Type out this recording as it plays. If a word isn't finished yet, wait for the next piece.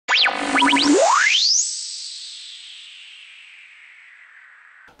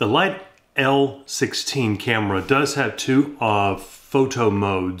The Light L16 camera does have two photo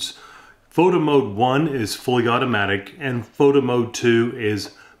modes. Photo mode 1 is fully automatic and photo mode 2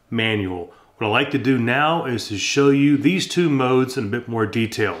 is manual. What I like to do now is to show you these two modes in a bit more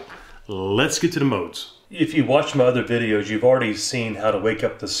detail. Let's get to the modes. If you watch my other videos, you've already seen how to wake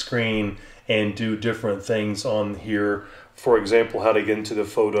up the screen and do different things on here. For example, how to get into the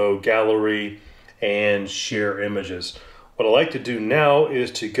photo gallery and share images. What I like to do now is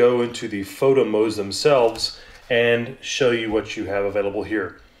to go into the photo modes themselves and show you what you have available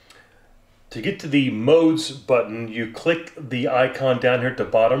here. To get to the modes button, you click the icon down here at the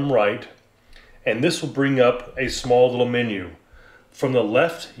bottom right, and this will bring up a small little menu. From the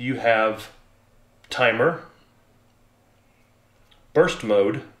left, you have timer, burst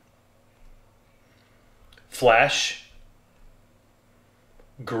mode, flash,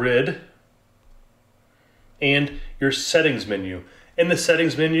 grid, and your settings menu. In the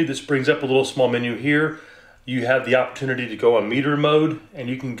settings menu, this brings up a little small menu here. You have the opportunity to go on meter mode, and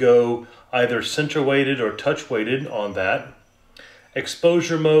you can go either center weighted or touch weighted on that.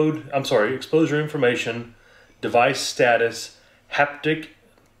 Exposure mode, exposure information, device status, haptic,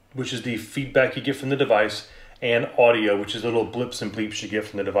 which is the feedback you get from the device, and audio, which is the little blips and bleeps you get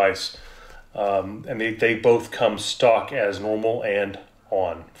from the device. And they both come stock as normal and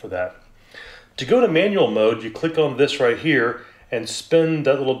on for that. To go to manual mode, you click on this right here and spin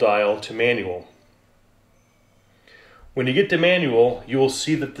that little dial to manual. When you get to manual, you will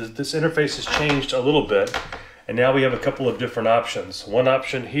see that this interface has changed a little bit, and now we have a couple of different options. One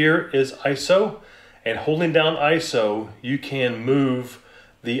option here is ISO, and holding down ISO, you can move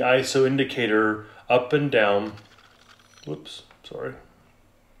the ISO indicator up and down,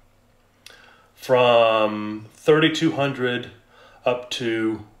 from 3200 up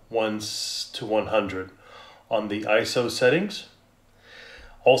to 100 on the ISO settings.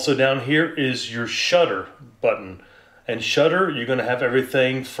 Also down here is your shutter button. And shutter, you're going to have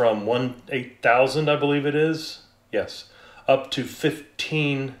everything from 1/8000, I believe it is, yes, up to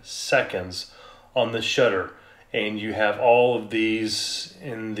 15 seconds on the shutter. And you have all of these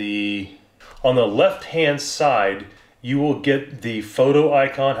on the left-hand side, you will get the photo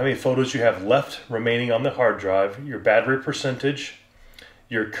icon, how many photos you have left remaining on the hard drive, your battery percentage,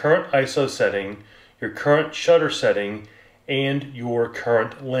 your current ISO setting, your current shutter setting, and your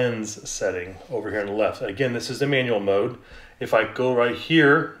current lens setting over here on the left. Again, this is the manual mode. If I go right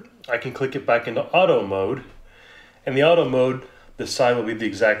here, I can click it back into auto mode. And the auto mode, the side will be the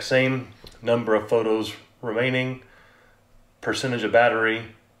exact same. Number of photos remaining, percentage of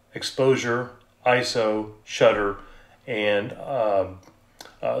battery, exposure, ISO, shutter, and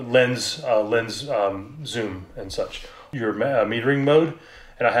lens zoom and such. Your metering mode,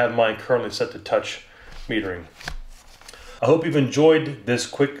 and I have mine currently set to touch metering. I hope you've enjoyed this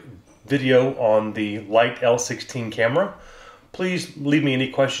quick video on the Light L16 camera. Please leave me any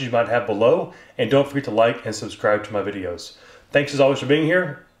questions you might have below, and don't forget to like and subscribe to my videos. Thanks as always for being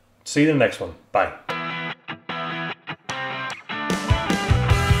here. See you in the next one. Bye.